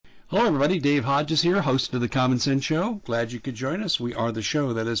Hello, everybody. Dave Hodges here, host of the Common Sense Show. Glad you could join us. We are the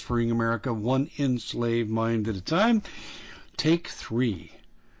show that is freeing America one enslaved mind at a time. Take 3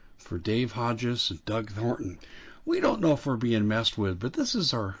 for Dave Hodges and Doug Thornton. We don't know if we're being messed with, but this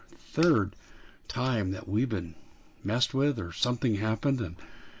is our 3rd time that we've been messed with or something happened and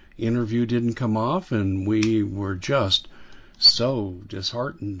interview didn't come off, and we were just so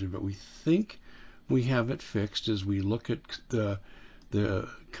disheartened. But we think we have it fixed as we look at the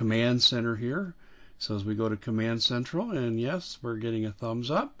command center here. So as we go to Command Central, and yes, we're getting a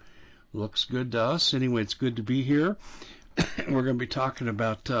thumbs up. Looks good to us. Anyway, it's good to be here. We're going to be talking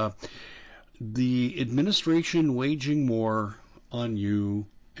about the administration waging war on you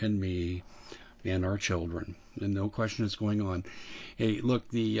and me and our children. And no question it's going on. Hey, look,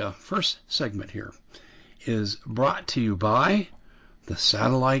 the first segment here is brought to you by the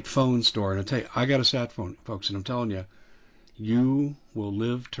Satellite Phone Store. And I tell you, I got a sat phone, folks, and I'm telling you, you will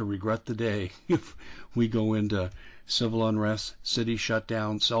live to regret the day if we go into civil unrest, city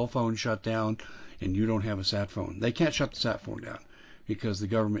shutdown, cell phone shutdown, and you don't have a sat phone. They can't shut the sat phone down because the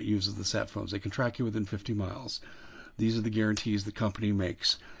government uses the sat phones. They can track you within 50 miles. These are the guarantees the company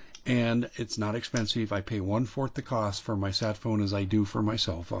makes. And it's not expensive. I pay 1/4 the cost for my sat phone as I do for my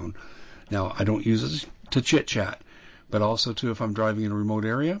cell phone. Now, I don't use it to chit-chat, but also, too, if I'm driving in a remote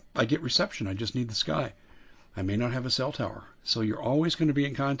area, I get reception. I just need the sky. I may not have a cell tower. So you're always going to be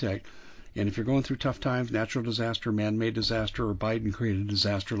in contact. And if you're going through tough times, natural disaster, man-made disaster, or Biden-created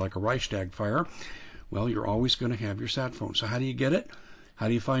disaster like a Reichstag fire, well, you're always going to have your sat phone. So how do you get it? How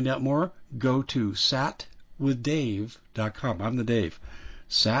do you find out more? Go to satwithdave.com. I'm the Dave.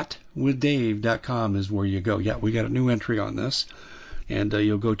 Satwithdave.com is where you go. Yeah, we got a new entry on this. And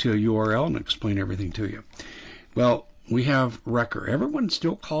you'll go to a URL and explain everything to you. Well, we have Wrecker. Everyone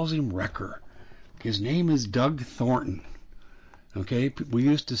still calls him Wrecker. His name is Doug Thornton. Okay, we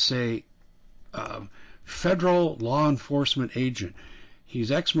used to say federal law enforcement agent.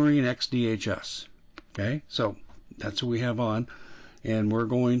 He's ex-Marine, ex-DHS. Okay, so that's who we have on. And we're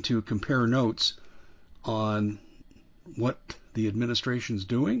going to compare notes on what the administration's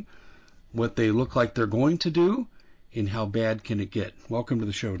doing, what they look like they're going to do, and how bad can it get. Welcome to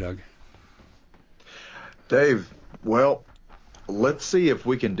the show, Doug. Dave, well, let's see if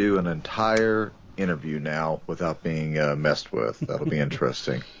we can do an entire interview now without being messed with. That'll be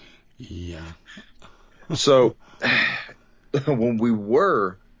interesting. Yeah. So when we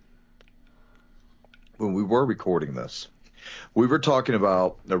were recording this, we were talking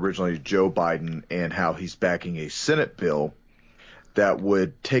about originally Joe Biden and how he's backing a Senate bill that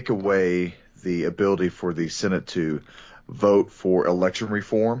would take away the ability for the Senate to vote for election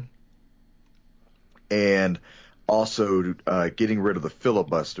reform and also getting rid of the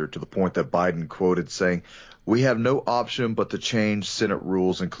filibuster, to the point that Biden quoted saying, "We have no option but to change Senate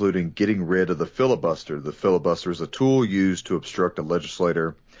rules, including getting rid of the filibuster. The filibuster is a tool used to obstruct a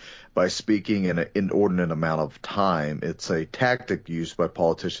legislator by speaking in an inordinate amount of time. It's a tactic used by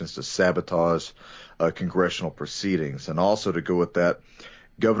politicians to sabotage congressional proceedings." And also, to go with that,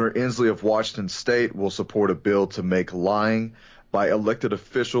 Governor Inslee of Washington State will support a bill to make lying by elected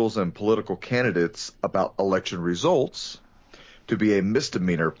officials and political candidates about election results to be a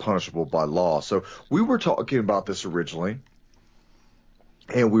misdemeanor punishable by law. So we were talking about this originally,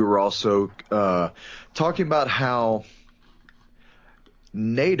 and we were also talking about how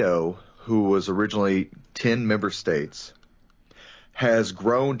NATO, who was originally 10 member states, has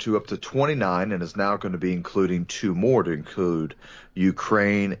grown to up to 29 and is now going to be including 2 more, to include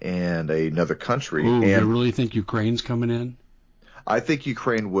Ukraine and another country. Ooh, and you really think Ukraine's coming in? I think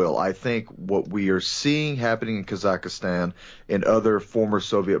Ukraine will. I think what we are seeing happening in Kazakhstan and other former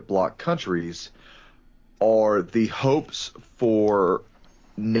Soviet bloc countries are the hopes for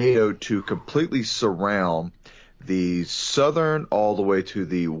NATO to completely surround the southern all the way to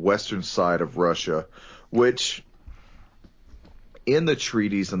the western side of Russia, which in the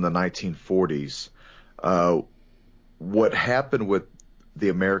treaties in the 1940s, what happened with the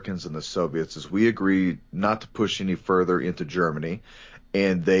Americans and the Soviets is we agreed not to push any further into Germany,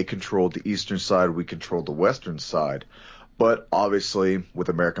 and they controlled the eastern side, we controlled the western side. But obviously, with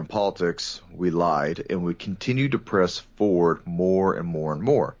American politics, we lied, and we continued to press forward more and more and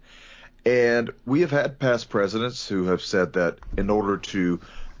more. And we have had past presidents who have said that in order to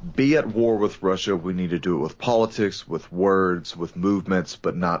be at war with Russia, we need to do it with politics, with words, with movements,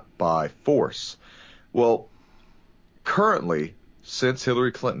 but not by force. Well, currently, since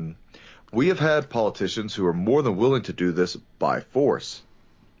Hillary Clinton, we have had politicians who are more than willing to do this by force.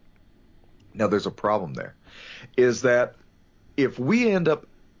 Now, there's a problem there, is that if we end up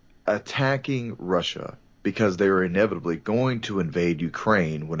attacking Russia because they are inevitably going to invade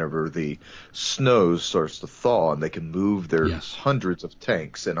Ukraine whenever the snow starts to thaw and they can move their Yes. hundreds of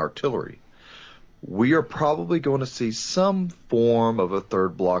tanks and artillery. We are probably going to see some form of a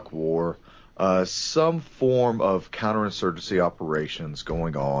third block war, some form of counterinsurgency operations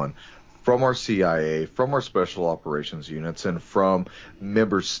going on from our CIA, from our special operations units, and from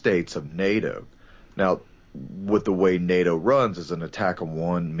member states of NATO. Now, with the way NATO runs, is an attack on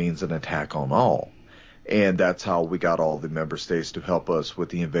one means an attack on all. And that's how we got all the member states to help us with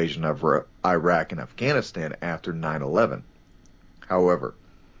the invasion of Iraq and Afghanistan after 9/11. However,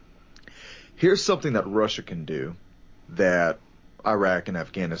 here's something that Russia can do that Iraq and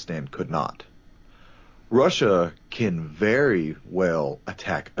Afghanistan could not. Russia can very well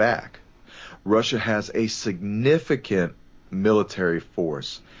attack back. Russia has a significant military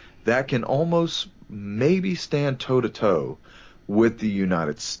force that can almost maybe stand toe-to-toe with the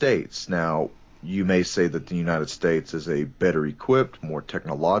United States. Now, you may say that the United States is a better equipped, more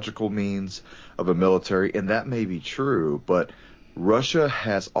technological means of a military, and that may be true, but Russia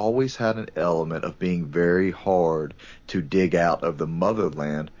has always had an element of being very hard to dig out of the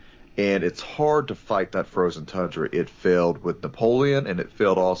motherland, and it's hard to fight that frozen tundra. It failed with Napoleon, and it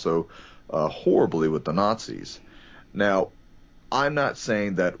failed also horribly with the Nazis. Now, I'm not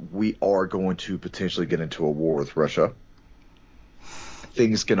saying that we are going to potentially get into a war with Russia.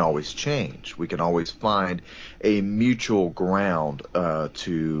 Things can always change. We can always find a mutual ground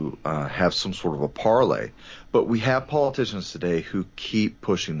to have some sort of a parlay. But we have politicians today who keep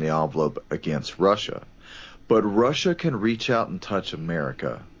pushing the envelope against Russia. But Russia can reach out and touch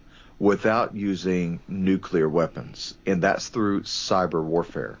America without using nuclear weapons, and that's through cyber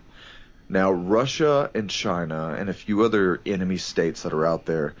warfare. Now, Russia and China and a few other enemy states that are out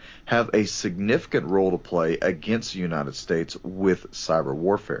there have a significant role to play against the United States with cyber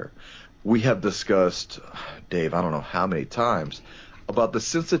warfare. We have discussed, Dave, I don't know how many times, about the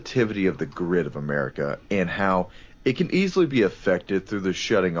sensitivity of the grid of America and how it can easily be affected through the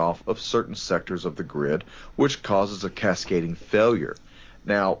shutting off of certain sectors of the grid, which causes a cascading failure.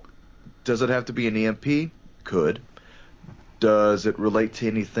 Now, does it have to be an EMP? Could. Does it relate to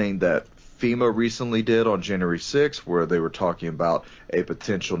anything that FEMA recently did on January 6th, where they were talking about a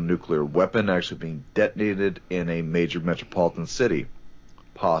potential nuclear weapon actually being detonated in a major metropolitan city?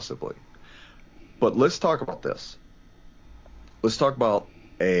 Possibly. But let's talk about this. Let's talk about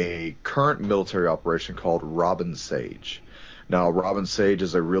a current military operation called Robin Sage. Now, Robin Sage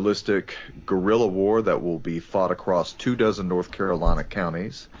is a realistic guerrilla war that will be fought across 24 North Carolina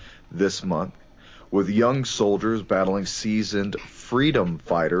counties this month, with young soldiers battling seasoned freedom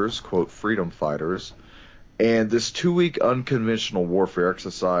fighters, quote, freedom fighters. And this 2-week unconventional warfare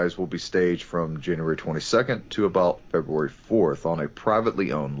exercise will be staged from January 22nd to about February 4th on a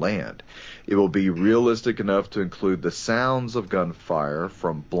privately owned land. It will be realistic enough to include the sounds of gunfire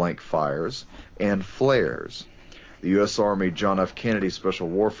from blank fires and flares. The U.S. Army John F. Kennedy Special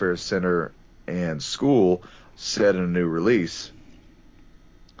Warfare Center and School said in a new release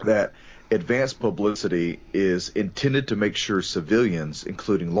that advanced publicity is intended to make sure civilians,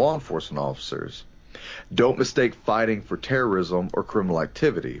 including law enforcement officers, don't mistake fighting for terrorism or criminal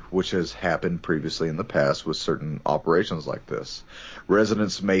activity, which has happened previously in the past with certain operations like this.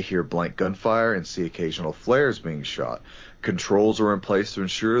 Residents may hear blank gunfire and see occasional flares being shot. Controls are in place to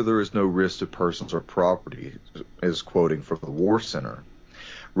ensure there is no risk to persons or property, is quoting from the War Center.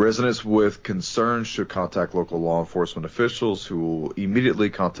 Residents with concerns should contact local law enforcement officials, who will immediately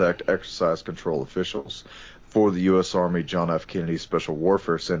contact exercise control officials for the U.S. Army John F. Kennedy Special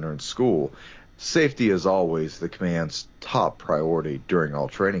Warfare Center and School. Safety is always the command's top priority during all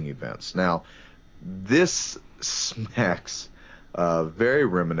training events. Now, this smacks very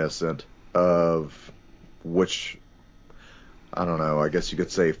reminiscent of which, I don't know, I guess you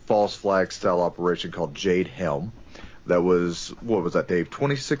could say false flag style operation called Jade Helm. That was, what was that, Dave?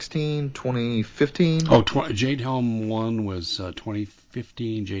 2016, 2015? Oh, Jade Helm 1 was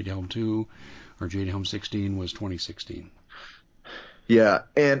 2015. Jade Helm 2, or Jade Helm 16 was 2016. Yeah,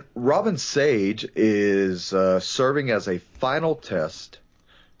 and Robin Sage is serving as a final test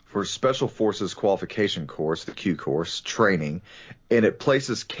for Special Forces Qualification Course, the Q course, training, and it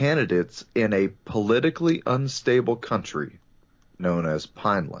places candidates in a politically unstable country known as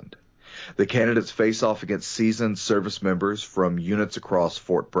Pineland. The candidates face off against seasoned service members from units across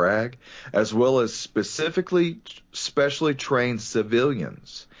Fort Bragg, as well as specially trained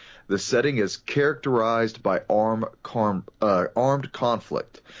civilians. The setting is characterized by armed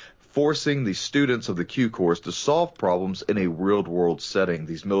conflict, forcing the students of the Q course to solve problems in a real-world setting.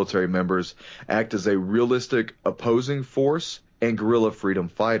 These military members act as a realistic opposing force and guerrilla freedom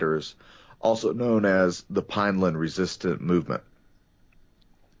fighters, also known as the Pineland Resistance Movement.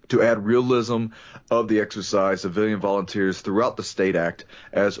 To add realism of the exercise, civilian volunteers throughout the state act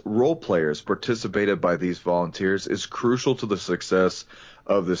as role players participated by these volunteers is crucial to the success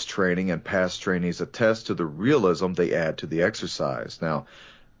of this training, and past trainees attest to the realism they add to the exercise. Now,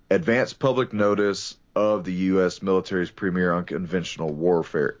 advanced public notice of the U.S. military's premier unconventional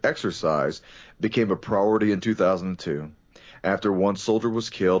warfare exercise became a priority in 2002 after one soldier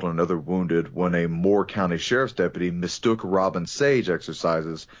was killed and another wounded when a Moore County Sheriff's deputy mistook Robin Sage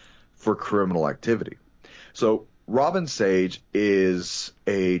exercises for criminal activity. So Robin Sage is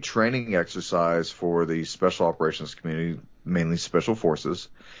a training exercise for the special operations community, mainly special forces,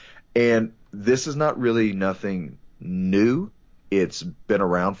 and this is not really nothing new. It's been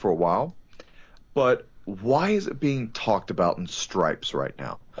around for a while, but why is it being talked about in stripes right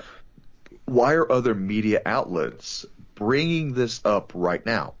now? Why are other media outlets bringing this up right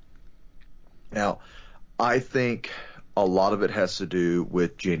now? Now, I think a lot of it has to do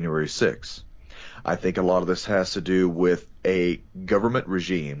with January 6th. I think a lot of this has to do with a government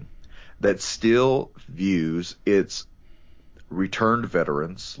regime that still views its returned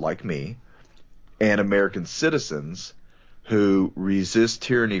veterans like me and American citizens who resist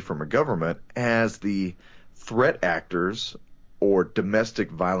tyranny from a government as the threat actors or domestic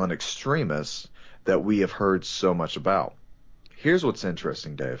violent extremists that we have heard so much about. Here's what's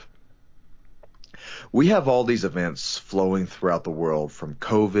interesting, Dave. We have all these events flowing throughout the world, from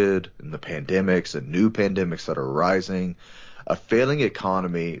COVID and the pandemics and new pandemics that are arising, a failing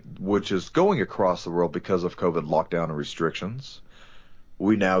economy which is going across the world because of COVID lockdown and restrictions.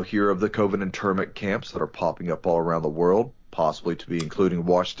 We now hear of the COVID internment camps that are popping up all around the world, possibly to be including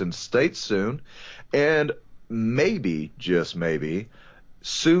Washington State soon, and maybe, just maybe,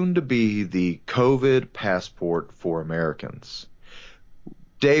 soon to be the COVID passport for Americans.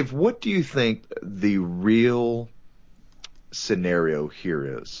 Dave, what do you think the real scenario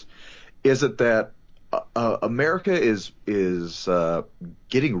here is? Is it that America is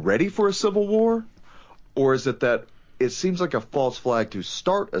getting ready for a civil war, or is it that it seems like a false flag to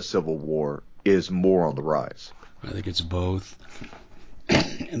start a civil war is more on the rise? I think it's both.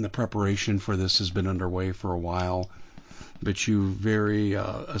 And the preparation for this has been underway for a while. But you very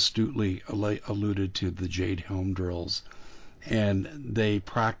astutely alluded to the Jade Helm drills. And they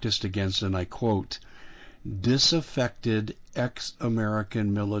practiced against, and I quote, disaffected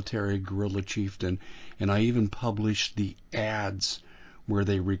ex-American military guerrilla chieftain. And I even published the ads where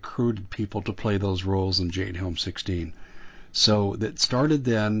they recruited people to play those roles in Jade Helm 16. So that started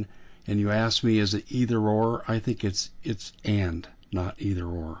then, and you asked me, is it either or? I think it's and, not either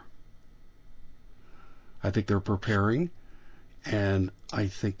or. I think they're preparing, and I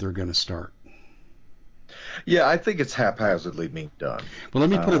think they're going to start. Yeah, I think it's haphazardly being done. Well, let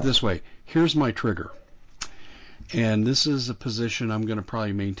me put it this way. Here's my trigger. And this is a position I'm going to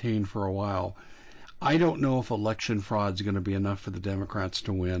probably maintain for a while. I don't know if election fraud is going to be enough for the Democrats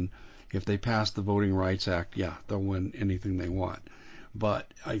to win. If they pass the Voting Rights Act, yeah, they'll win anything they want. But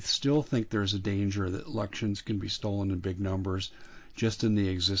I still think there's a danger that elections can be stolen in big numbers just in the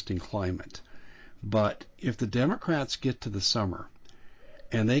existing climate. But if the Democrats get to the summer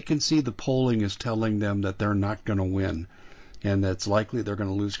and they can see the polling is telling them that they're not going to win, and that it's likely they're going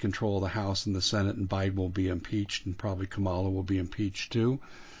to lose control of the House and the Senate, and Biden will be impeached, and probably Kamala will be impeached too,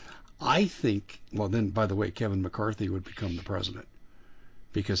 I think, well then, by the way, Kevin McCarthy would become the president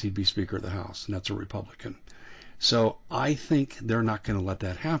because he'd be Speaker of the House, and that's a Republican. So I think they're not going to let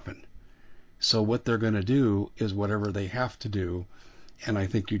that happen. So what they're going to do is whatever they have to do, and I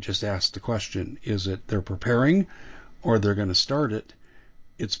think you just asked the question, is it they're preparing or they're going to start it?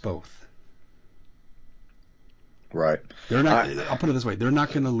 It's both. Right. They're not. I'll put it this way: they're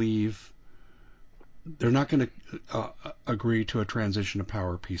not going to leave. They're not going to agree to a transition of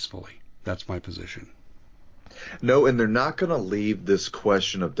power peacefully. That's my position. No, and they're not going to leave this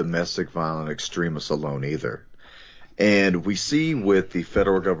question of domestic violent extremists alone either. And we see with the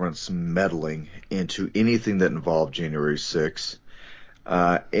federal government's meddling into anything that involved January 6th,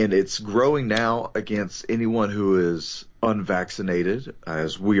 and it's growing now against anyone who is unvaccinated,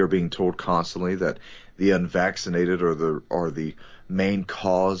 as we are being told constantly that the unvaccinated are the main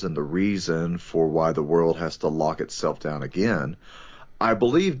cause and the reason for why the world has to lock itself down again. I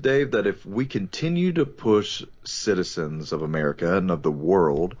believe, Dave, that if we continue to push citizens of America and of the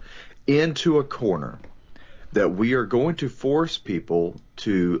world into a corner, that we are going to force people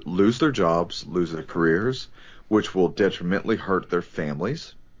to lose their jobs, lose their careers, which will detrimentally hurt their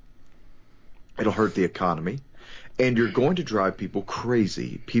families. It'll hurt the economy. And you're going to drive people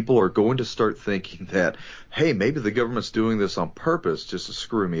crazy. People are going to start thinking that, hey, maybe the government's doing this on purpose just to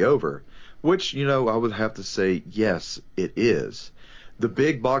screw me over. Which, I would have to say, yes, it is. The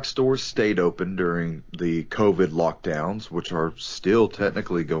big box stores stayed open during the COVID lockdowns, which are still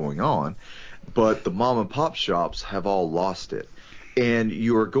technically going on, but the mom and pop shops have all lost it. And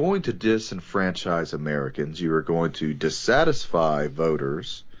you are going to disenfranchise Americans. You are going to dissatisfy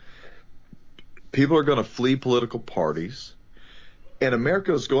voters. People are going to flee political parties. And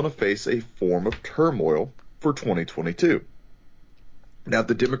America is going to face a form of turmoil for 2022. Now, if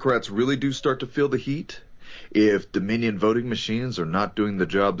the Democrats really do start to feel the heat, if Dominion voting machines are not doing the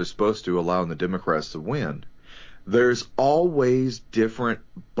job they're supposed to, allowing the Democrats to win, there's always different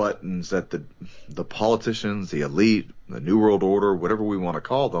buttons that the politicians, the elite, the New World Order, whatever we want to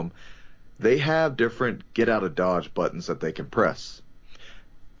call them, they have different get out of Dodge buttons that they can press.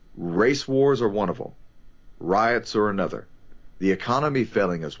 Race wars are one of them. Riots are another. The economy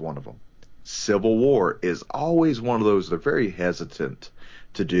failing is one of them. Civil war is always one of those they're very hesitant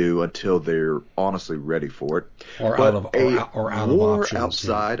to do until they're honestly ready for it. Or but out a of war options,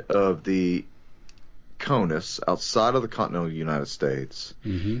 outside of the CONUS, outside of the continental United States,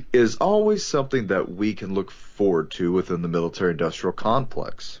 is always something that we can look forward to within the military-industrial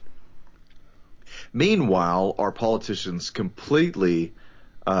complex. Meanwhile, our politicians completely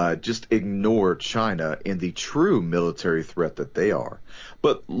just ignore China and the true military threat that they are.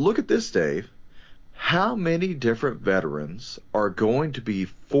 But look at this, Dave. How many different veterans are going to be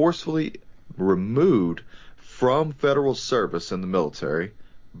forcefully removed from federal service in the military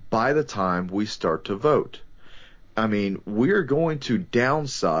by the time we start to vote? I mean, we're going to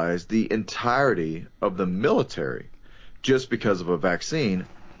downsize the entirety of the military just because of a vaccine,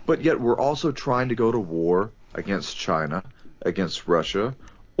 but yet we're also trying to go to war against China, against Russia,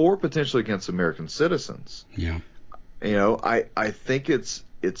 or potentially against American citizens. Yeah. I think it's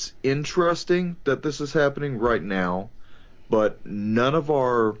interesting that this is happening right now, but none of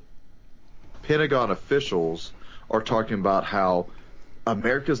our Pentagon officials are talking about how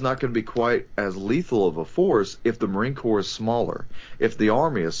America's not going to be quite as lethal of a force if the Marine Corps is smaller, if the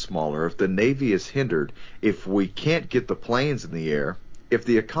Army is smaller, if the Navy is hindered, if we can't get the planes in the air, if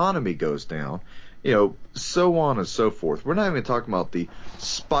the economy goes down, so on and so forth. We're not even talking about the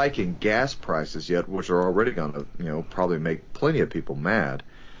spike in gas prices yet, which are already going to, probably make plenty of people mad.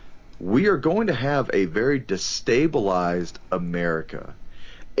 We are going to have a very destabilized America.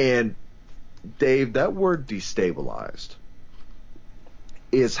 And, Dave, that word destabilized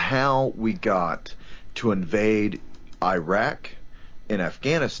is how we got to invade Iraq and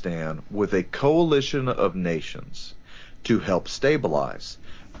Afghanistan with a coalition of nations to help stabilize.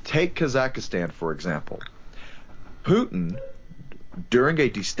 Take Kazakhstan, for example. Putin, during a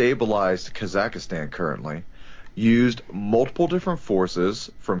destabilized Kazakhstan currently, used multiple different forces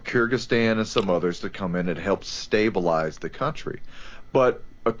from Kyrgyzstan and some others to come in and help stabilize the country. But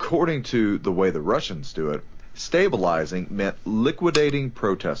according to the way the Russians do it, stabilizing meant liquidating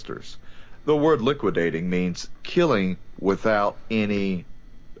protesters. The word liquidating means killing without any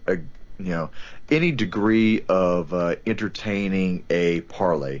any degree of entertaining a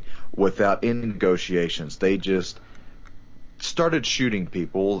parley, without any negotiations. They just started shooting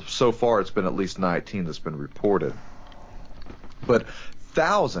people. So far, it's been at least 19 that's been reported. But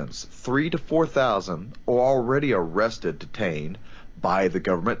thousands, 3,000 to 4,000, are already arrested, detained by the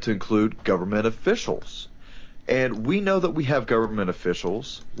government, to include government officials. And we know that we have government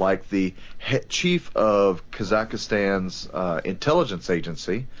officials like the chief of Kazakhstan's intelligence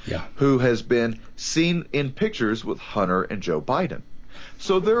agency, who has been seen in pictures with Hunter and Joe Biden.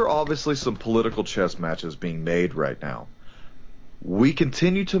 So there are obviously some political chess matches being made right now. We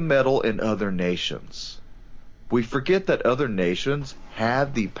continue to meddle in other nations. We forget that other nations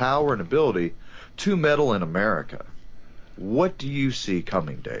have the power and ability to meddle in America. What do you see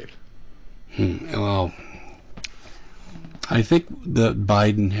coming, Dave? Well, I think that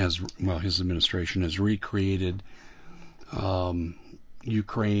Biden his administration has recreated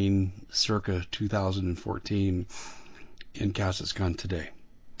Ukraine circa 2014 in Kazakhstan today.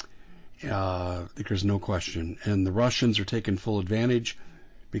 There's no question. And the Russians are taking full advantage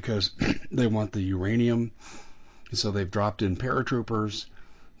because they want the uranium. And so they've dropped in paratroopers.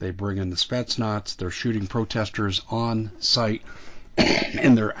 They bring in the Spetsnaz. They're shooting protesters on site.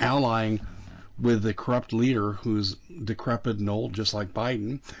 And they're allying with the corrupt leader who's decrepit and old, just like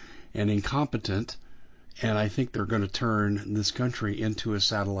Biden, and incompetent. And I think they're going to turn this country into a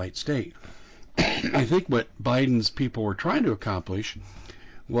satellite state. I think what Biden's people were trying to accomplish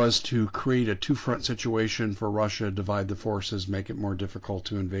was to create a two-front situation for Russia, divide the forces, make it more difficult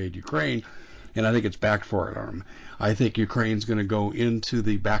to invade Ukraine. And I think it's backfired on them. I think Ukraine's going to go into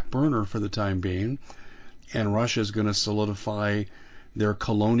the back burner for the time being, and Russia's going to solidify their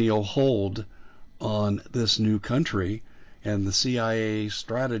colonial hold on this new country, and the CIA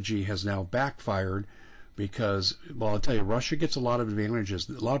strategy has now backfired because, well, I'll tell you, Russia gets a lot of advantages.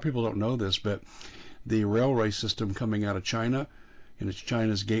 A lot of people don't know this, but the railway system coming out of China, and it's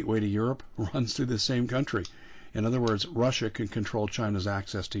China's gateway to Europe, runs through the same country. In other words, Russia can control China's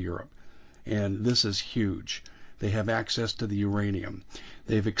access to Europe, and this is huge. They have access to the uranium.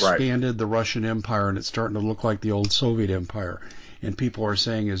 They've expanded the Russian Empire, and it's starting to look like the old Soviet Empire. And people are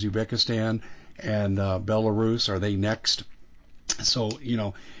saying, is Uzbekistan and Belarus, are they next? So,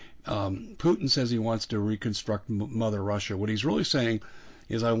 Putin says he wants to reconstruct Mother Russia. What he's really saying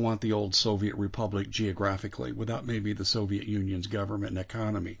is, I want the old Soviet Republic geographically, without maybe the Soviet Union's government and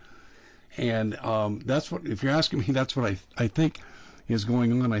economy. And that's what, if you're asking me, that's what I think is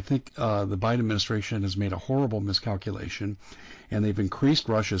going on. I think the Biden administration has made a horrible miscalculation, and they've increased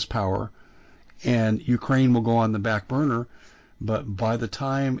Russia's power, and Ukraine will go on the back burner. But by the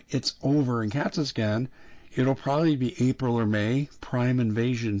time it's over in Kazakhstan, it'll probably be April or May, prime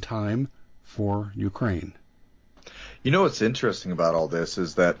invasion time for Ukraine. You know what's interesting about all this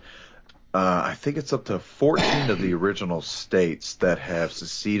is that I think it's up to 14 of the original states that have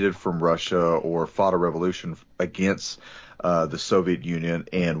seceded from Russia or fought a revolution against the Soviet Union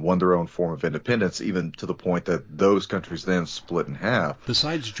and won their own form of independence, even to the point that those countries then split in half.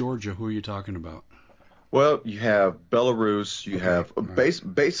 Besides Georgia, who are you talking about? Well, you have Belarus, you have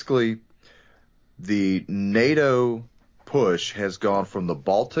basically the NATO push has gone from the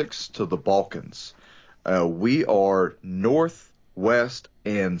Baltics to the Balkans. We are north, west,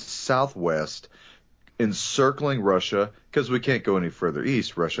 and southwest encircling Russia because we can't go any further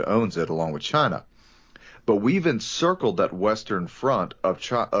east. Russia owns it along with China. But we've encircled that western front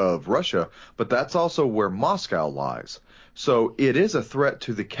of Russia, but that's also where Moscow lies. So it is a threat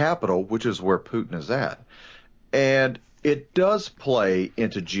to the capital, which is where Putin is at. And it does play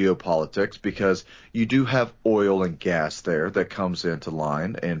into geopolitics because you do have oil and gas there that comes into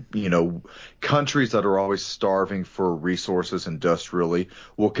line. And, countries that are always starving for resources industrially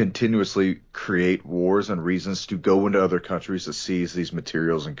will continuously create wars and reasons to go into other countries to seize these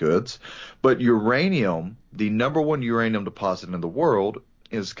materials and goods. But uranium, the number one uranium deposit in the world,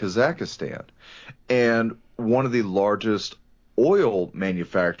 is Kazakhstan. And one of the largest oil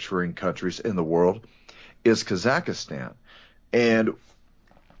manufacturing countries in the world is Kazakhstan. And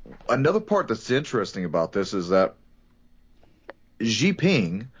another part that's interesting about this is that Xi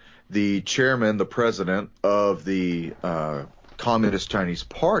Jinping, the chairman, the president of the Communist Chinese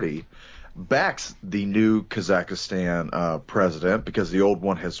Party, backs the new Kazakhstan president because the old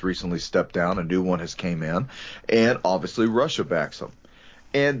one has recently stepped down, a new one has came in, and obviously Russia backs him.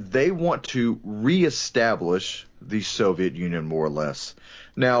 And they want to reestablish the Soviet Union, more or less.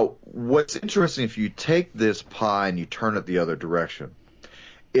 Now, what's interesting, if you take this pie and you turn it the other direction,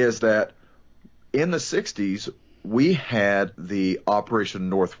 is that in the 60s, we had the Operation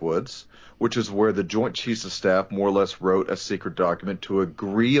Northwoods, which is where the Joint Chiefs of Staff more or less wrote a secret document to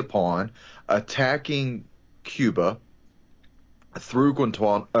agree upon attacking Cuba through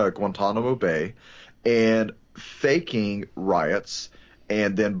Guantanamo Bay and faking riots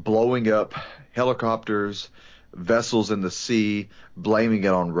and then blowing up helicopters, vessels in the sea, blaming it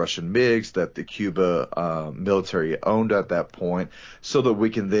on Russian MiGs that the Cuba military owned at that point, so that we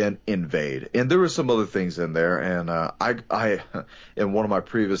can then invade. And there were some other things in there. And I in one of my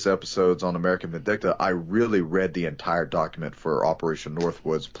previous episodes on American Vindicta, I really read the entire document for Operation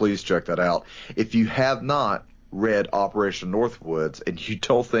Northwoods. Please check that out. If you have not read Operation Northwoods and you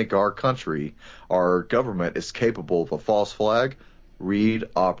don't think our country, our government is capable of a false flag, read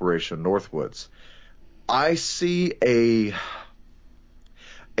Operation Northwoods. I see a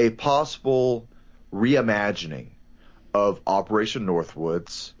possible reimagining of Operation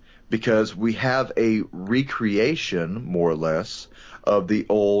Northwoods because we have a recreation, more or less, of the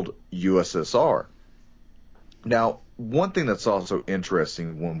old USSR. Now, one thing that's also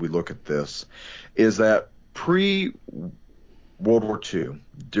interesting when we look at this is that pre-World War II,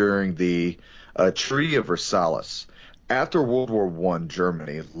 during the Treaty of Versailles, after World War I,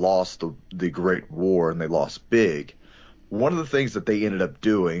 Germany lost the Great War, and they lost big. One of the things that they ended up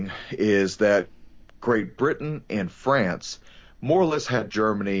doing is that Great Britain and France more or less had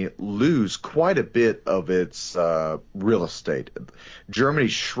Germany lose quite a bit of its real estate. Germany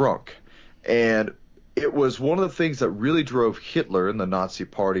shrunk, and it was one of the things that really drove Hitler and the Nazi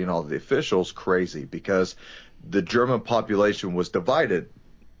Party and all the officials crazy, because the German population was divided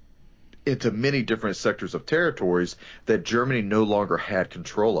into many different sectors of territories that Germany no longer had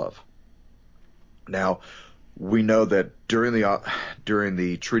control of. Now, we know that during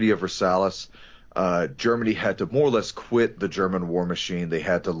the Treaty of Versailles, Germany had to more or less quit the German war machine. They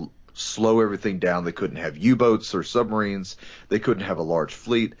had to slow everything down. They couldn't have U-boats or submarines. They couldn't have a large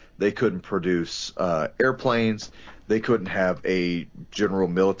fleet. They couldn't produce airplanes. They couldn't have a general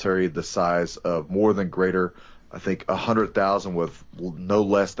military the size of more than greater, I think, 100,000 with no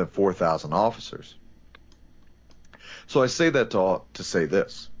less than 4,000 officers. So I say that to say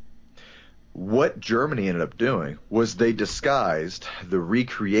this. What Germany ended up doing was they disguised the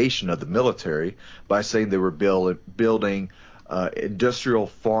recreation of the military by saying they were building industrial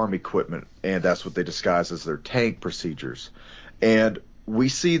farm equipment, and that's what they disguised as their tank procedures. And we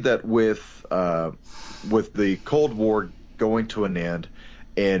see that with the Cold War going to an end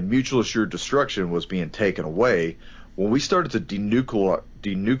and mutual assured destruction was being taken away, when we started to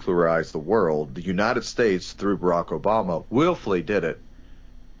denuclearize the world, the United States, through Barack Obama, willfully did it.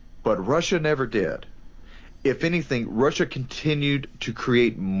 But Russia never did. If anything, Russia continued to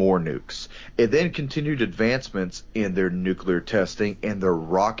create more nukes. It then continued advancements in their nuclear testing and their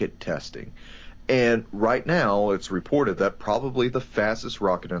rocket testing. And right now, it's reported that probably the fastest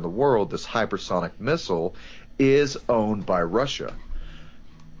rocket in the world, this hypersonic missile, is owned by Russia.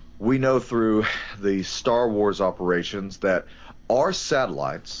 We know through the Star Wars operations that our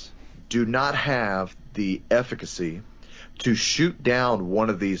satellites do not have the efficacy to shoot down one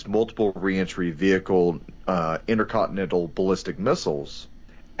of these multiple reentry vehicle intercontinental ballistic missiles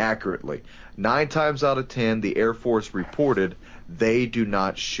accurately. 9 times out of 10, the Air Force reported they do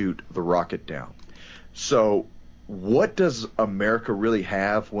not shoot the rocket down. So what does America really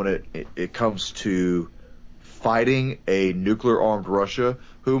have when it comes to fighting a nuclear-armed Russia,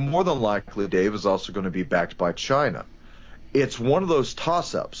 who more than likely, Dave, is also going to be backed by China? It's one of those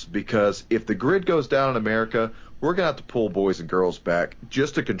toss-ups, because if the grid goes down in America, we're going to have to pull boys and girls back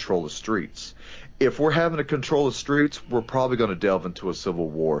just to control the streets. If we're having to control the streets, we're probably going to delve into a civil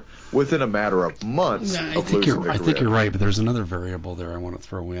war within a matter of months of losing the grid. I think you're right, but there's another variable there I want to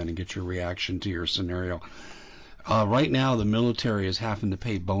throw in and get your reaction to your scenario. Right now, the military is having to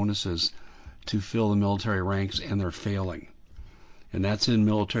pay bonuses to fill the military ranks, and they're failing. And that's in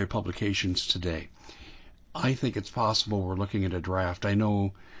military publications today. I think it's possible we're looking at a draft. I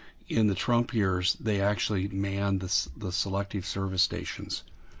know in the Trump years, they actually manned the selective service stations.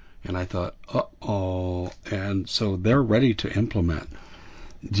 And I thought, uh-oh. And so they're ready to implement.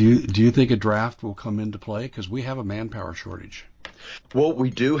 Do you think a draft will come into play? Because we have a manpower shortage. Well, we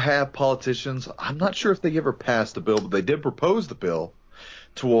do have politicians. I'm not sure if they ever passed the bill, but they did propose the bill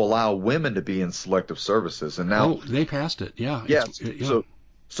to allow women to be in selective services. And now they passed it. Yeah. Yes.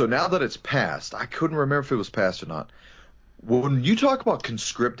 So now that it's passed, I couldn't remember if it was passed or not. When you talk about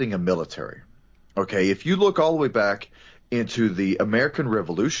conscripting a military, okay, if you look all the way back into the American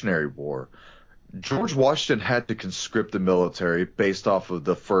Revolutionary War, George Washington had to conscript the military based off of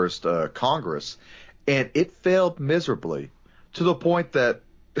the first Congress, and it failed miserably to the point that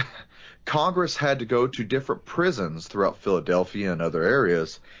Congress had to go to different prisons throughout Philadelphia and other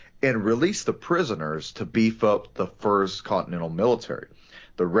areas and release the prisoners to beef up the first Continental military,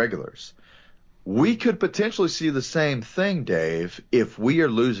 the regulars. We could potentially see the same thing, Dave, if we are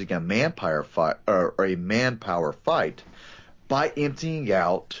losing a manpower fight by emptying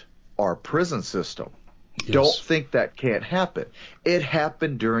out our prison system. Yes. Don't think that can't happen. It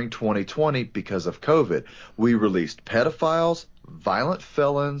happened during 2020 because of COVID. We released pedophiles, violent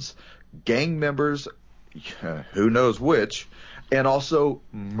felons, gang members, who knows which, and also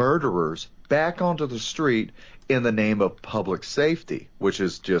murderers back onto the street in the name of public safety, which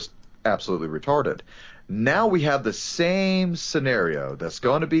is just absolutely retarded. Now we have the same scenario that's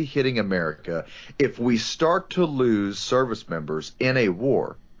going to be hitting America. If we start to lose service members in a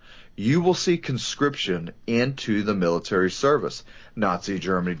war, you will see conscription into the military service. Nazi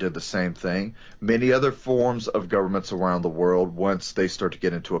Germany did the same thing. Many other forms of governments around the world, once they start to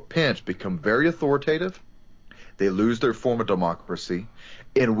get into a pinch, become very authoritative. They lose their form of democracy.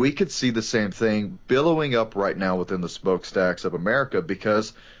 And we could see the same thing billowing up right now within the smokestacks of America,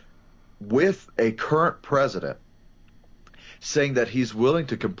 because with a current president saying that he's willing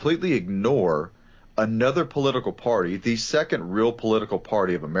to completely ignore another political party, the second real political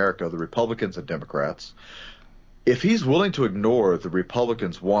party of America, the Republicans and Democrats, if he's willing to ignore the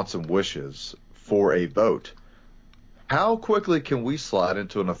Republicans' wants and wishes for a vote, how quickly can we slide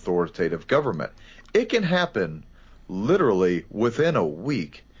into an authoritative government? It can happen literally within a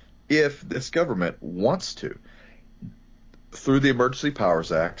week if this government wants to. Through the Emergency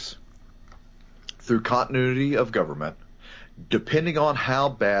Powers Acts, through continuity of government, depending on how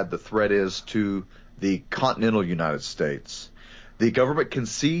bad the threat is to the continental United States, the government can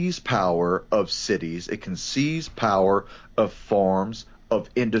seize power of cities, it can seize power of farms, of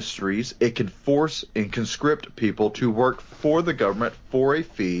industries. It can force and conscript people to work for the government for a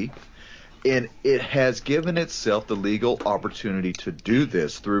fee. And it has given itself the legal opportunity to do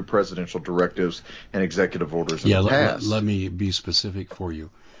this through presidential directives and executive orders in the past. Let me be specific for you.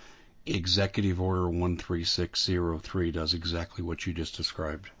 Executive Order 13603 does exactly what you just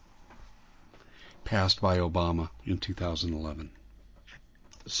described. Passed by Obama in 2011.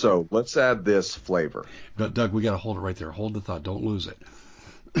 So let's add this flavor. But Doug, we got to hold it right there. Hold the thought. Don't lose it.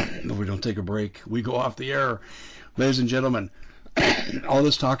 If we don't take a break, we go off the air. Ladies and gentlemen, all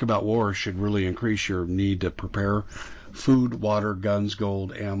this talk about war should really increase your need to prepare food, water, guns,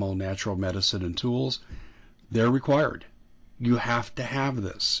 gold, ammo, natural medicine, and tools. They're required. You have to have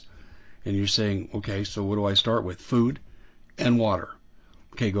this. And you're saying, okay, so what do I start with? Food and water.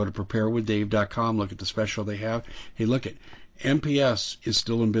 Okay, go to preparewithdave.com. Look at the special they have. Hey, look at MPS is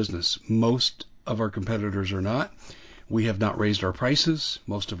still in business. Most of our competitors are not. We have not raised our prices.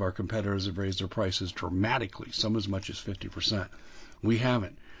 Most of our competitors have raised their prices dramatically, some as much as 50%. We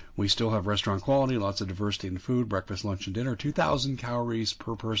haven't. We still have restaurant quality, lots of diversity in food, breakfast, lunch, and dinner, 2,000 calories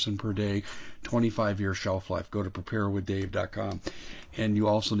per person per day, 25-year shelf life. Go to preparewithdave.com. And you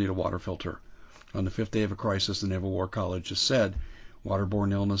also need a water filter. On the fifth day of a crisis, the Naval War College has said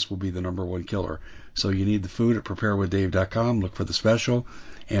waterborne illness will be the #1 killer. So you need the food at preparewithdave.com. Look for the special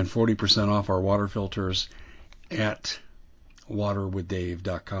and 40% off our water filters at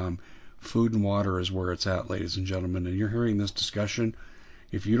waterwithdave.com. Food and water is where it's at, ladies and gentlemen. And you're hearing this discussion.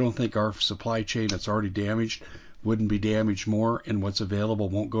 If you don't think our supply chain that's already damaged wouldn't be damaged more and what's available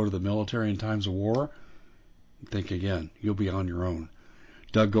won't go to the military in times of war, think again. You'll be on your own.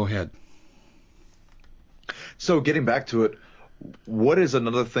 Doug, go ahead. So getting back to it, what is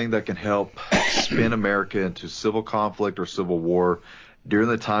another thing that can help spin America into civil conflict or civil war during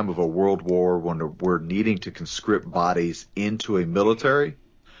the time of a world war when we're needing to conscript bodies into a military?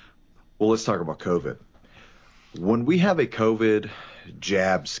 Well, let's talk about COVID. When we have a COVID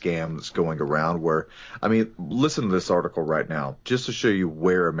jab scam that's going around where, I mean, listen to this article right now, just to show you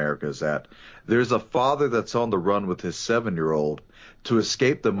where America is at. There's a father that's on the run with his 7-year-old to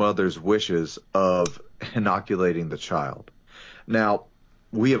escape the mother's wishes of inoculating the child. Now,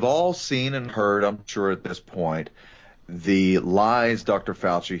 we have all seen and heard, I'm sure at this point, the lies Dr.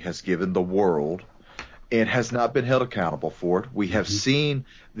 Fauci has given the world and has not been held accountable for it. We have seen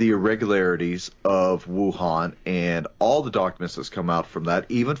the irregularities of Wuhan and all the documents that's come out from that,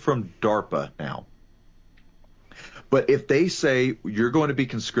 even from DARPA now. But if they say you're going to be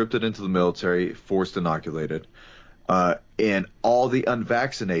conscripted into the military, forced inoculated, and all the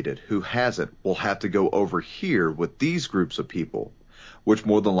unvaccinated who hasn't will have to go over here with these groups of people, which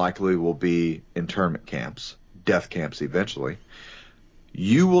more than likely will be internment camps, death camps eventually,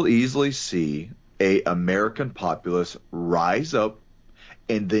 you will easily see a American populace rise up,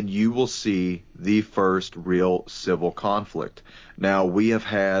 and then you will see the first real civil conflict. Now, we have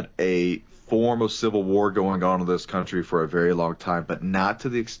had a form of civil war going on in this country for a very long time, but not to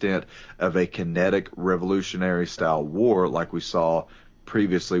the extent of a kinetic revolutionary style war like we saw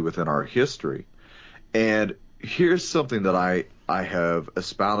previously within our history. And here's something that I have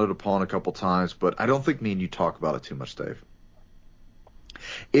expounded upon a couple times, but I don't think me and you talk about it too much, Dave.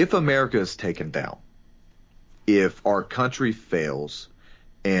 If America is taken down, if our country fails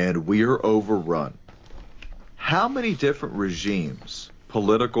and we are overrun, how many different regimes,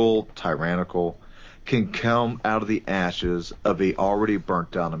 political, tyrannical, can come out of the ashes of a already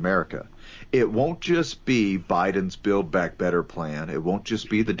burnt down America? It won't just be Biden's Build Back Better plan. It won't just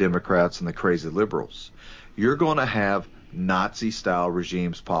be the Democrats and the crazy liberals. You're going to have Nazi-style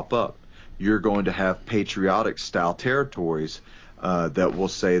regimes pop up. You're going to have patriotic-style territories that will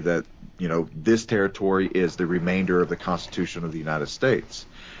say that, you know, this territory is the remainder of the Constitution of the United States.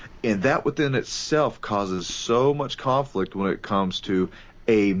 And that within itself causes so much conflict when it comes to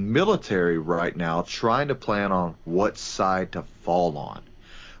a military right now trying to plan on what side to fall on.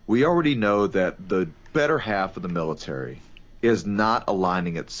 We already know that the better half of the military is not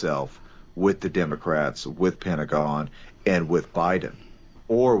aligning itself with the Democrats, with Pentagon, and with Biden,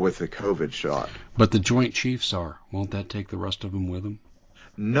 or with the COVID shot. But the Joint Chiefs are. Won't that take the rest of them with them?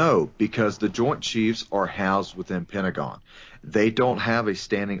 No, because the Joint Chiefs are housed within Pentagon. They don't have a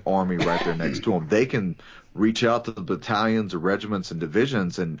standing army right there next to them. They can reach out to the battalions or regiments and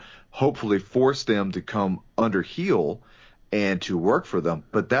divisions and hopefully force them to come under heel and to work for them.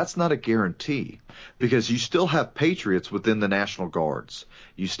 But that's not a guarantee, because you still have patriots within the National Guards.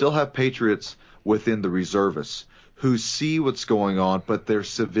 You still have patriots within the reservists who see what's going on, but they're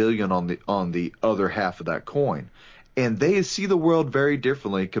civilian on the other half of that coin. And they see the world very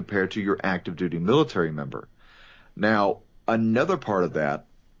differently compared to your active duty military member. Now, Another part of that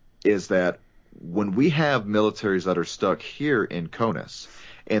is that when we have militaries that are stuck here in CONUS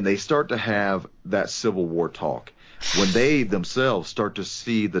and they start to have that Civil War talk, when they themselves start to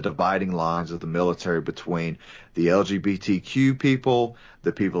see the dividing lines of the military between the LGBTQ people,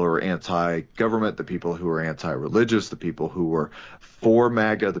 the people who are anti-government, the people who are anti-religious, the people who are for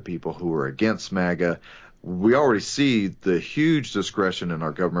MAGA, the people who are against MAGA, we already see the huge discretion in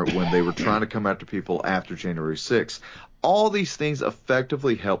our government when they were trying to come after people after January 6th. All these things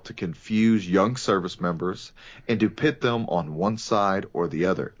effectively help to confuse young service members and to pit them on one side or the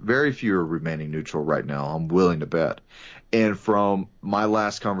other. Very few are remaining neutral right now, I'm willing to bet. And from my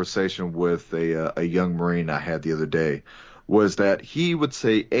last conversation with a young Marine I had the other day was that he would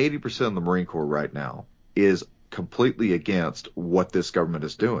say 80% of the Marine Corps right now is completely against what this government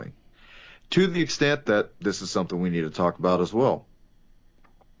is doing. To the extent that this is something we need to talk about as well.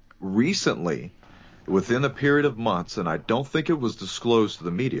 Recently, within a period of months, and I don't think it was disclosed to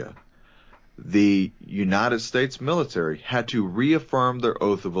the media, the United States military had to reaffirm their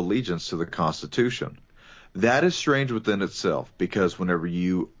oath of allegiance to the Constitution. That is strange within itself, because whenever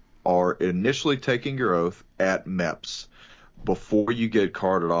you are initially taking your oath at MEPS, before you get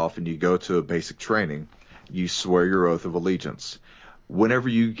carted off and you go to a basic training, you swear your oath of allegiance. Whenever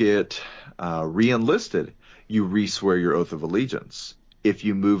you get re-enlisted, you re-swear your oath of allegiance. If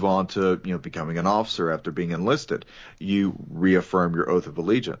you move on to becoming an officer after being enlisted, you reaffirm your oath of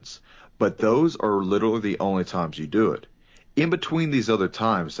allegiance. But those are literally the only times you do it. In between these other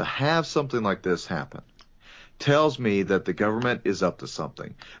times, to have something like this happen tells me that the government is up to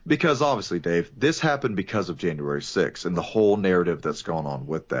something. Because obviously, Dave, this happened because of January 6th and the whole narrative that's gone on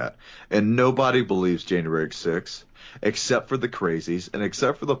with that. And nobody believes January 6th except for the crazies and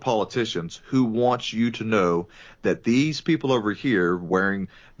except for the politicians who want you to know that these people over here wearing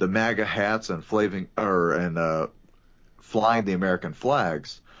the MAGA hats and flying the American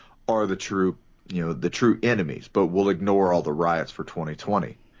flags are the true enemies, but we'll ignore all the riots for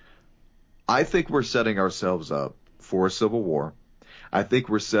 2020. I think we're setting ourselves up for a civil war. I think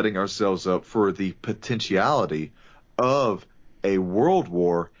we're setting ourselves up for the potentiality of a world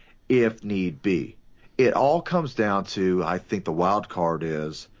war if need be. It all comes down to, I think the wild card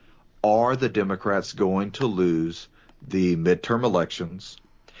is, are the Democrats going to lose the midterm elections?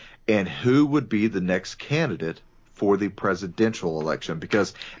 And who would be the next candidate for the presidential election?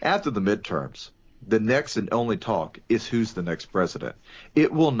 Because after the midterms, the next and only talk is who's the next president.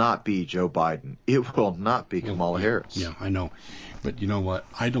 It will not be Joe Biden. It will not be Kamala Harris. Yeah, I know. But you know what?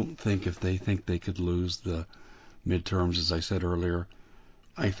 I don't think if they think they could lose the midterms, as I said earlier,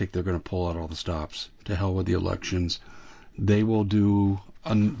 I think they're going to pull out all the stops. To hell with the elections. They will do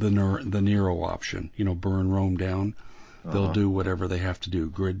the Nero option, burn Rome down. They'll do whatever they have to do,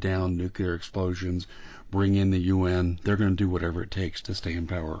 grid down, nuclear explosions, bring in the UN. They're going to do whatever it takes to stay in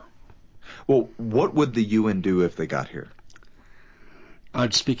power. Well, what would the UN do if they got here?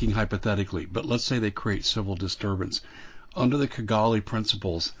 I'm speaking hypothetically, but let's say they create civil disturbance. Under the Kigali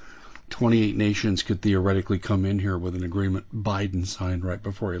principles, 28 nations could theoretically come in here with an agreement Biden signed right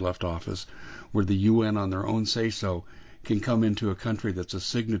before he left office, where the UN on their own say-so can come into a country that's a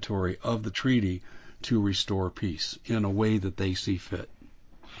signatory of the treaty to restore peace in a way that they see fit.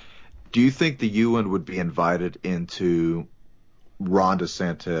 Do you think the UN would be invited into Ron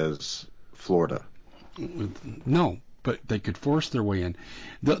DeSantis' Florida? No, but they could force their way in.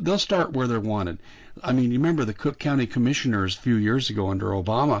 They'll start where they're wanted. I mean, you remember the Cook County commissioners a few years ago under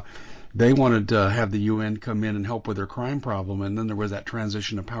Obama, they wanted to have the UN come in and help with their crime problem, and then there was that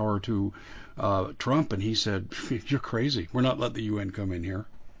transition of power to Trump, and he said, you're crazy. We're not letting the UN come in here.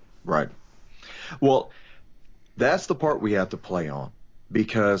 Right. Well, that's the part we have to play on,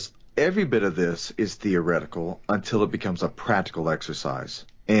 because every bit of this is theoretical until it becomes a practical exercise.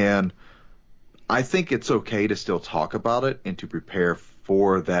 And I think it's okay to still talk about it and to prepare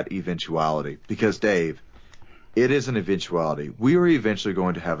for that eventuality. Because, Dave, it is an eventuality. We are eventually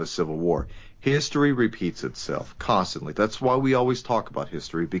going to have a civil war. History repeats itself constantly. That's why we always talk about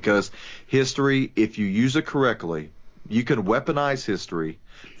history, because history, if you use it correctly, you can weaponize history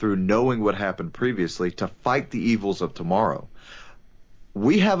through knowing what happened previously to fight the evils of tomorrow.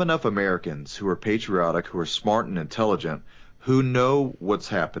 We have enough Americans who are patriotic, who are smart and intelligent, who know what's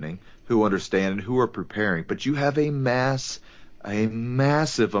happening, who understand, and who are preparing. But you have a massive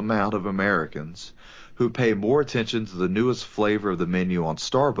amount of Americans who pay more attention to the newest flavor of the menu on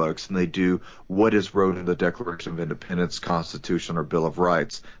Starbucks than they do what is wrote in the Declaration of Independence, Constitution, or Bill of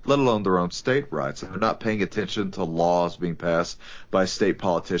Rights, let alone their own state rights. And they're not paying attention to laws being passed by state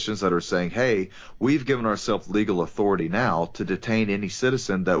politicians that are saying, hey, we've given ourselves legal authority now to detain any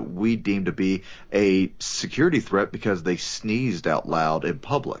citizen that we deem to be a security threat because they sneezed out loud in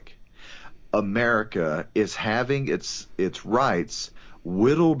public. America is having its rights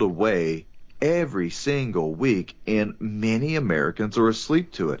whittled away every single week, and many Americans are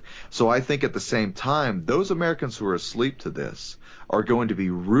asleep to it. So I think at the same time, those Americans who are asleep to this are going to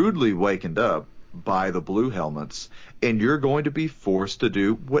be rudely wakened up by the blue helmets, and you're going to be forced to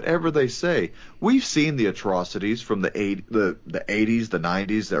do whatever they say. We've seen the atrocities from the 80s, the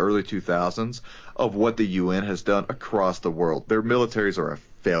 90s, the early 2000s of what the UN has done across the world. Their militaries are a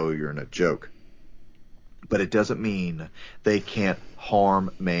failure and a joke. But it doesn't mean they can't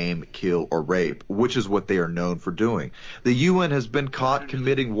harm, maim, kill, or rape, which is what they are known for doing. The UN has been caught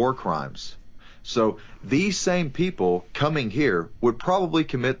committing war crimes. So these same people coming here would probably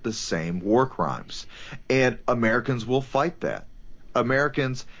commit the same war crimes. And Americans will fight that.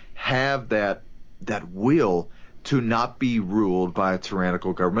 Americans have that will to not be ruled by a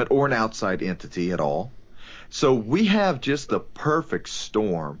tyrannical government or an outside entity at all. So we have just the perfect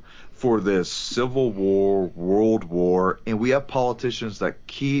storm for this civil war, world war, and we have politicians that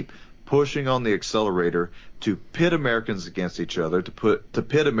keep pushing on the accelerator to pit Americans against each other, to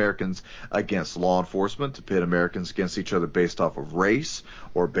pit Americans against law enforcement, to pit Americans against each other based off of race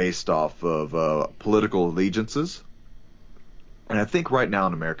or based off of political allegiances. And I think right now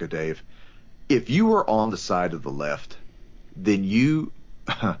in America, Dave, if you are on the side of the left, then you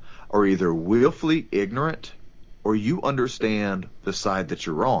are either willfully ignorant or you understand the side that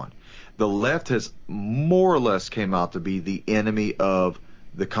you're on. The left has more or less came out to be the enemy of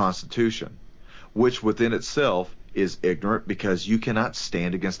the Constitution, which within itself is ignorant because you cannot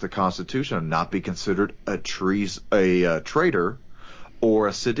stand against the Constitution and not be considered a traitor or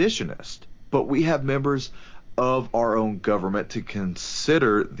a seditionist. But we have members of our own government to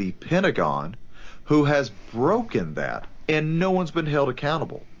consider the Pentagon who has broken that, and no one's been held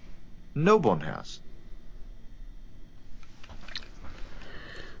accountable. No one has.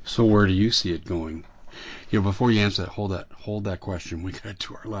 So where do you see it going? Before you answer that, hold that question. We got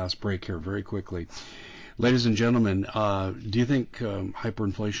to our last break here very quickly. Ladies and gentlemen, do you think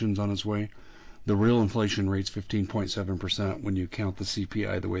hyperinflation is on its way? The real inflation rate's 15.7% when you count the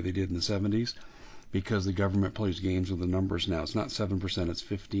CPI the way they did in the 70s, because the government plays games with the numbers now. It's not 7%, it's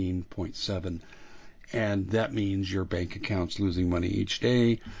 15.7%. And that means your bank account's losing money each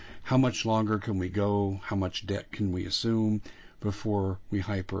day. How much longer can we go? How much debt can we assume before we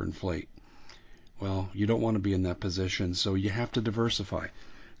hyperinflate? Well, you don't want to be in that position, so you have to diversify.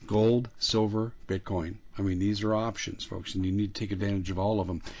 Gold, silver, Bitcoin. I mean, these are options, folks, and you need to take advantage of all of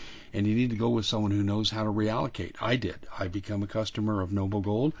them. And you need to go with someone who knows how to reallocate. I did. I become a customer of Noble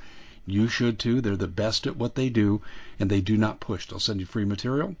Gold. You should too. They're the best at what they do, and they do not push. They'll send you free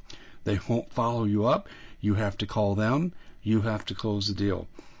material. They won't follow you up. You have to call them. You have to close the deal.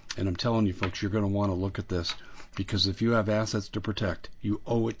 And I'm telling you, folks, you're going to want to look at this, because if you have assets to protect, you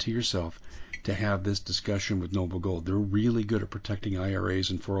owe it to yourself to have this discussion with Noble Gold. They're really good at protecting IRAs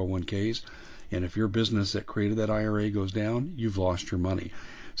and 401ks. And if your business that created that IRA goes down, you've lost your money.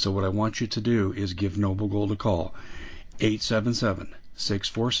 So what I want you to do is give Noble Gold a call.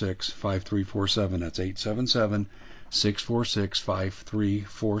 877-646-5347. That's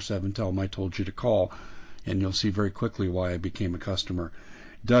 877-646-5347. Tell them I told you to call, and you'll see very quickly why I became a customer.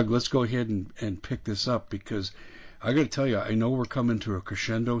 Doug, let's go ahead and pick this up, because I got to tell you, I know we're coming to a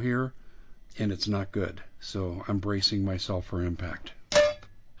crescendo here, and it's not good. So I'm bracing myself for impact.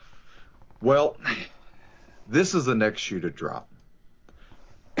 Well, this is the next shoe to drop.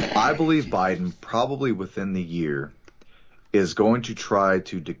 I believe Biden, probably within the year, is going to try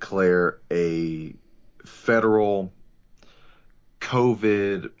to declare a federal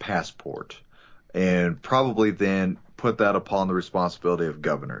COVID passport, and probably then put that upon the responsibility of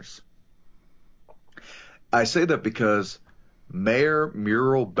governors. I say that because Mayor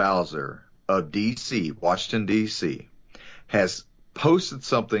Muriel Bowser of D.C., Washington, D.C., has posted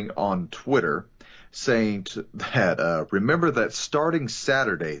something on Twitter saying that remember that starting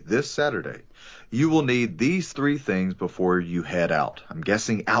Saturday, this Saturday, you will need these three things before you head out. I'm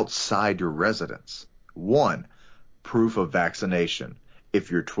guessing outside your residence. 1, proof of vaccination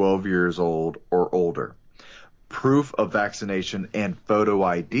if you're 12 years old or older. Proof of vaccination and photo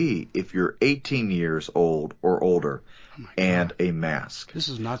ID if you're 18 years old or older, and a mask. This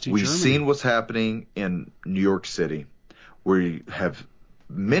is Nazi We've Germany. seen what's happening in New York City, where you have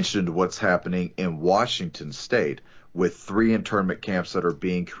mentioned what's happening in Washington State with 3 internment camps that are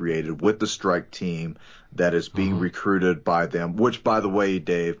being created, with the strike team that is being recruited by them, which, by the way,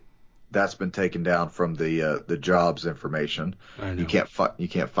 Dave, that's been taken down from the jobs information. I know. You can't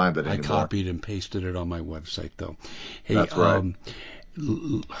find that anymore. I copied and pasted it on my website, though. Hey, that's right.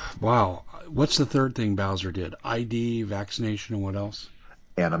 Wow. What's the third thing Bowser did? ID, vaccination, and what else?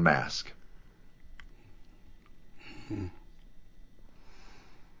 And a mask.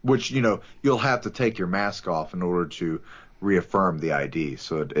 Which, you'll have to take your mask off in order to reaffirm the ID,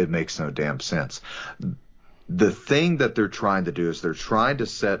 so it makes no damn sense. The thing that they're trying to do is they're trying to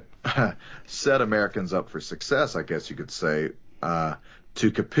set Americans up for success, I guess you could say,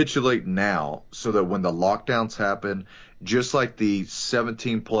 to capitulate now so that when the lockdowns happen, just like the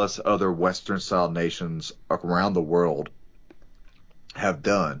 17 plus other Western-style nations around the world have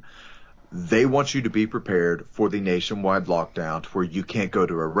done, they want you to be prepared for the nationwide lockdown, where you can't go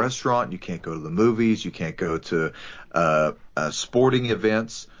to a restaurant, you can't go to the movies, you can't go to sporting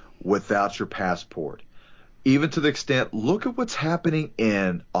events without your passport. Even to the extent, look at what's happening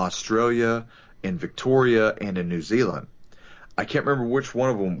in Australia, in Victoria, and in New Zealand. I can't remember which one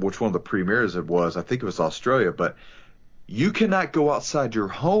of the premiers it was. I think it was Australia, but you cannot go outside your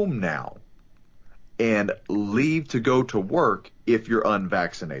home now and leave to go to work if you're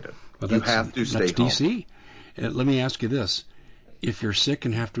unvaccinated. Well, you have to stay home. That's DC. Let me ask you this. If you're sick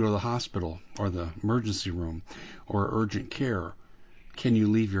and have to go to the hospital or the emergency room or urgent care, can you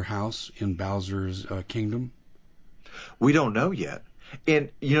leave your house in Bowser's kingdom? We don't know yet.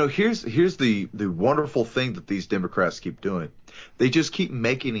 And, here's the wonderful thing that these Democrats keep doing. They just keep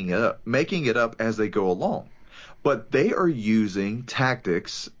making it up as they go along. But they are using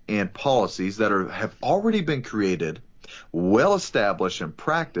tactics and policies that have already been created, well established and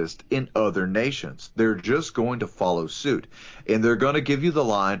practiced in other nations. They're just going to follow suit. And they're going to give you the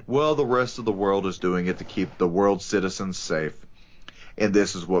line, well, the rest of the world is doing it to keep the world's citizens safe. And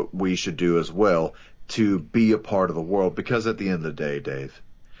this is what we should do as well, to be a part of the world. Because at the end of the day, Dave,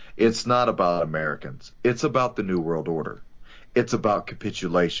 it's not about Americans. It's about the New World Order. It's about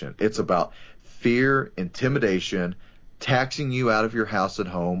capitulation. It's about fear, intimidation, taxing you out of your house and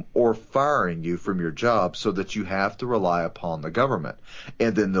home, or firing you from your job so that you have to rely upon the government.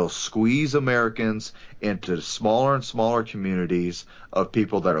 And then they'll squeeze Americans into smaller and smaller communities of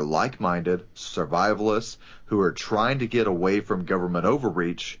people that are like-minded, survivalists, who are trying to get away from government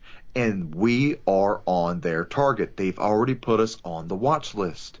overreach, and we are on their target. They've already put us on the watch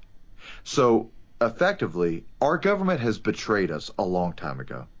list. So, effectively, our government has betrayed us a long time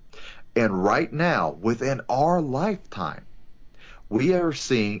ago. And right now, within our lifetime, we are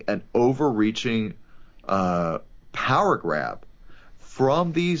seeing an overreaching power grab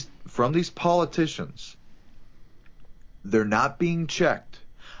from these politicians. They're not being checked.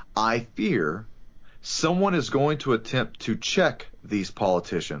 I fear someone is going to attempt to check these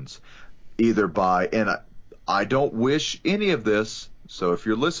politicians, either by, and I don't wish any of this, so if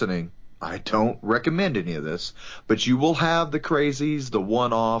you're listening, I don't recommend any of this, but you will have the crazies, the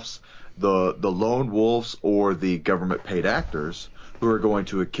one-offs, the lone wolves, or the government-paid actors who are going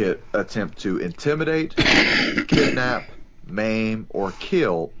to attempt to intimidate, kidnap, maim, or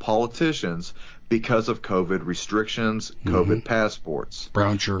kill politicians because of COVID restrictions, COVID passports.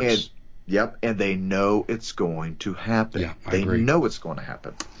 Brown shirts. And they know it's going to happen. Yeah, I they agree. know it's going to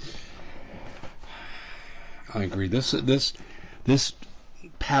happen. I agree. This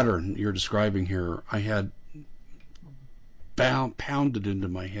pattern you're describing here, I had pounded into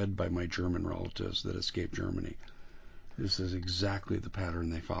my head by my German relatives that escaped Germany. This is exactly the pattern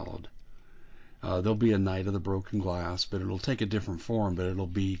they followed. There'll be a night of the broken glass, but it'll take a different form, but it'll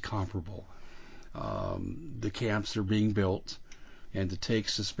be comparable. The camps are being built, and to take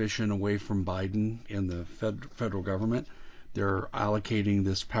suspicion away from Biden and the federal government, they're allocating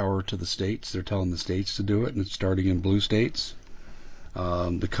this power to the states. They're telling the states to do it, and it's starting in blue states.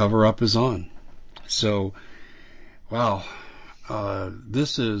 The cover-up is on. So, wow,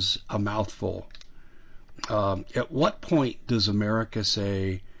 this is a mouthful. At what point does America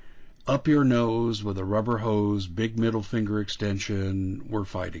say, up your nose with a rubber hose, big middle finger extension, we're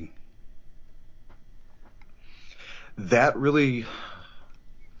fighting? That really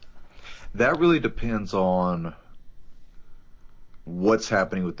depends on what's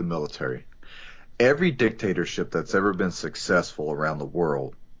happening with the military. Every dictatorship that's ever been successful around the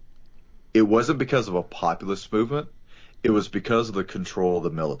world, it wasn't because of a populist movement, it was because of the control of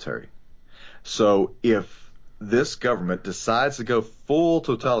the military. So if this government decides to go full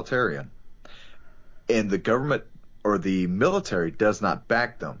totalitarian and the government or the military does not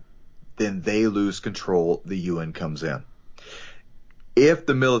back them, then they lose control, the UN comes in. if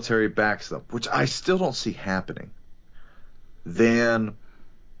the military backs them, which I still don't see happening, then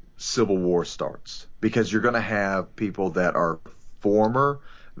civil war starts, because you're going to have people that are former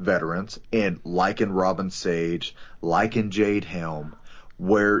veterans, and like in Robin Sage, like in Jade Helm,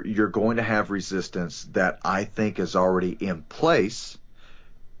 where you're going to have resistance that I think is already in place,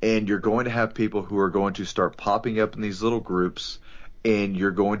 and you're going to have people who are going to start popping up in these little groups, and you're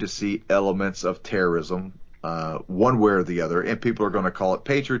going to see elements of terrorism, one way or the other, and people are going to call it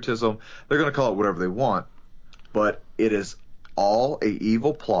patriotism. They're going to call it whatever they want, but it is all a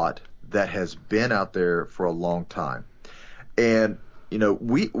evil plot that has been out there for a long time. And, you know,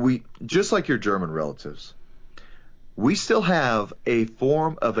 we just like your German relatives, we still have a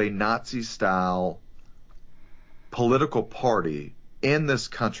form of a Nazi-style political party in this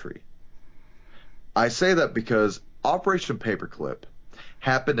country. I say that because Operation Paperclip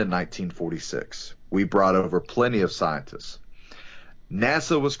happened in 1946. We brought over plenty of scientists.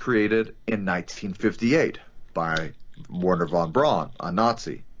 NASA was created in 1958 by Werner von Braun, a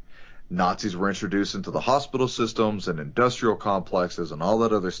Nazi. Nazis were introduced into the hospital systems and industrial complexes and all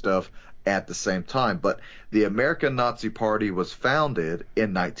that other stuff at the same time. But the American Nazi Party was founded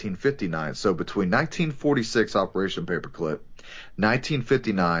in 1959. So between 1946, Operation Paperclip,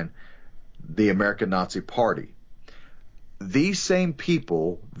 1959, the American Nazi Party. These same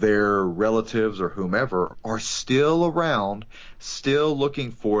people, their relatives or whomever, are still around, still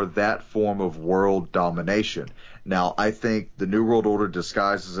looking for that form of world domination. Now, I think the New World Order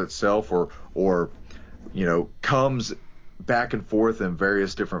disguises itself or you know, comes back and forth in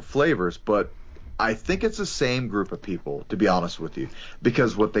various different flavors, but I think it's the same group of people, to be honest with you,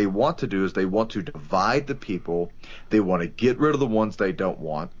 because what they want to do is they want to divide the people. They want to get rid of the ones they don't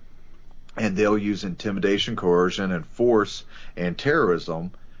want. And they'll use intimidation, coercion, and force and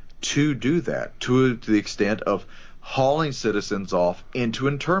terrorism to do that, to the extent of hauling citizens off into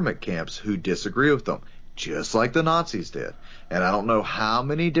internment camps who disagree with them, just like the Nazis did. And I don't know how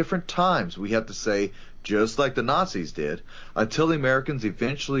many different times we have to say, just like the Nazis did, until the Americans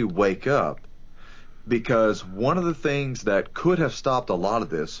eventually wake up. Because one of the things that could have stopped a lot of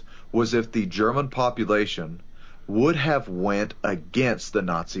this was if the German population would have went against the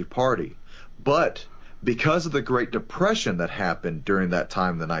Nazi Party. But because of the Great Depression that happened during that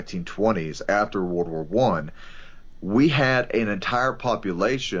time in the 1920s after World War I, we had an entire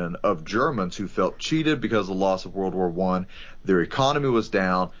population of Germans who felt cheated because of the loss of World War I. Their economy was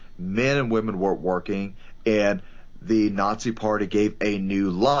down, men and women weren't working, and the Nazi Party gave a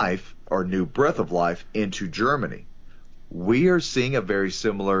new life or new breath of life into Germany. We are seeing a very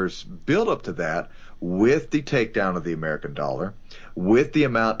similar build-up to that with the takedown of the American dollar, with the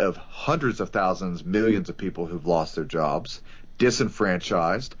amount of hundreds of thousands, millions of people who've lost their jobs,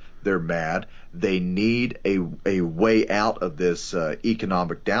 disenfranchised, they're mad, they need a way out of this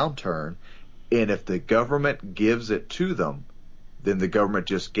economic downturn, and if the government gives it to them, then the government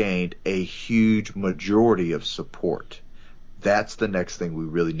just gained a huge majority of support. That's the next thing we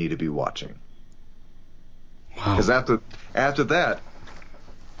really need to be watching. Wow. Because after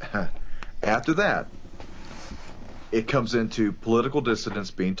that, it comes into political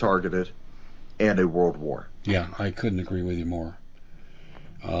dissidents being targeted and a world war. Yeah, I couldn't agree with you more.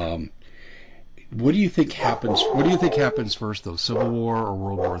 What do you think happens? What do you think happens first, though, Civil War or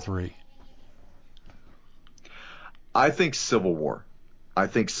World War III? I think Civil War. I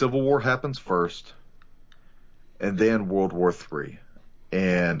think Civil War happens first, and then World War III.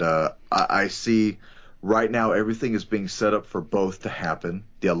 And I see right now everything is being set up for both to happen.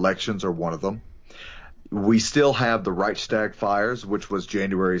 The elections are one of them. We still have the Reichstag fires, which was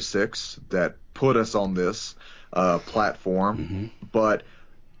January 6th, that put us on this platform. Mm-hmm. But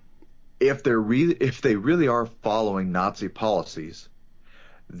if they really are following Nazi policies,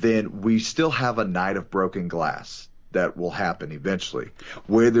 then we still have a night of broken glass that will happen eventually,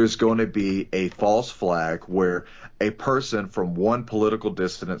 where there's going to be a false flag where a person from one political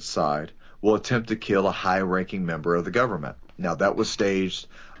dissident side will attempt to kill a high-ranking member of the government. Now, that was staged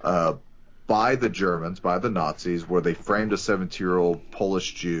by the Germans, by the Nazis, where they framed a 70-year-old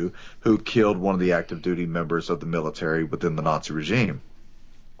Polish Jew who killed one of the active duty members of the military within the Nazi regime.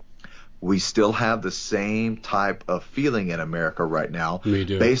 We still have the same type of feeling in America right now, We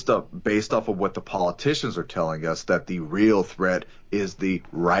do. based off of what the politicians are telling us, that the real threat is the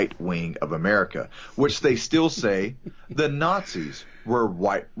right wing of America, which they still say the Nazis were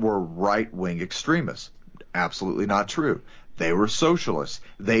right wing extremists. Absolutely not true. They were socialists.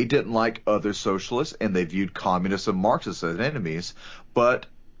 They didn't like other socialists, and they viewed communists and Marxists as enemies, but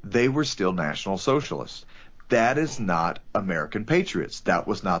they were still National Socialists. that is not American patriots. That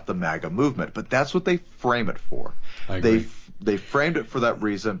was not the MAGA movement. But that's what they frame it for. I agree. They framed it for that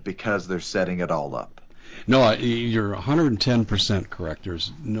reason because they're setting it all up. No, you're 110% correct.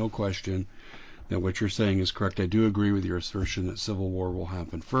 There's no question that what you're saying is correct. I do agree with your assertion that civil war will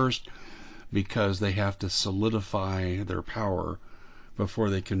happen first because they have to solidify their power before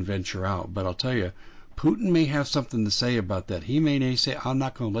they can venture out. But I'll tell you, Putin may have something to say about that. He may say, I'm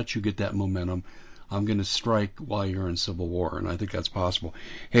not going to let you get that momentum. I'm going to strike while you're in civil war, and I think that's possible.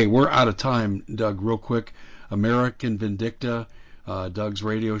 Hey, we're out of time, Doug, real quick. American Vindicta, Doug's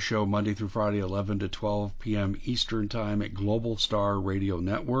radio show, Monday through Friday, 11 to 12 p.m. Eastern Time at Global Star Radio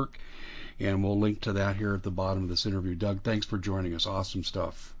Network, and we'll link to that here at the bottom of this interview. Doug, thanks for joining us. Awesome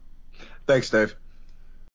stuff. Thanks, Dave.